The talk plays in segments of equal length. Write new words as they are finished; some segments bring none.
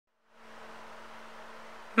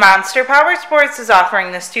Monster Powersports is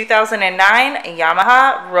offering this 2009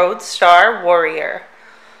 Yamaha Roadstar Warrior.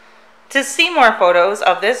 To see more photos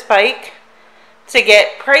of this bike, to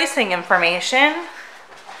get pricing information,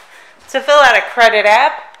 to fill out a credit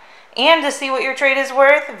app, and to see what your trade is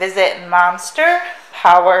worth, visit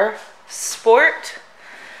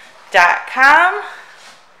monsterpowersport.com.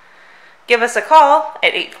 Give us a call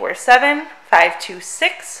at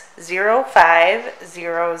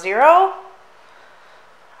 847-526-0500.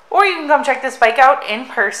 Or you can come check this bike out in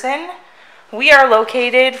person. We are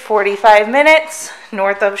located 45 minutes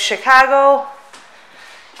north of Chicago.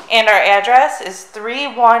 And our address is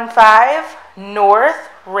 315 North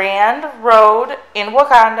Rand Road in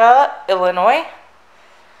Wauconda, Illinois.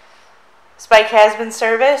 This bike has been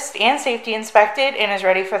serviced and safety inspected and is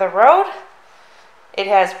ready for the road. It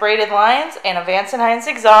has braided lines and a Vance & Hines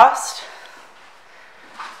exhaust.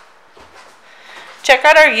 Check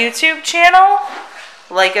out our YouTube channel.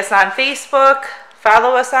 Like us on Facebook,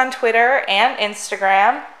 follow us on Twitter and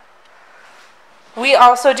Instagram. We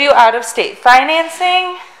also do out-of-state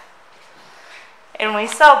financing, and we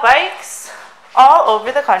sell bikes all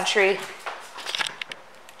over the country.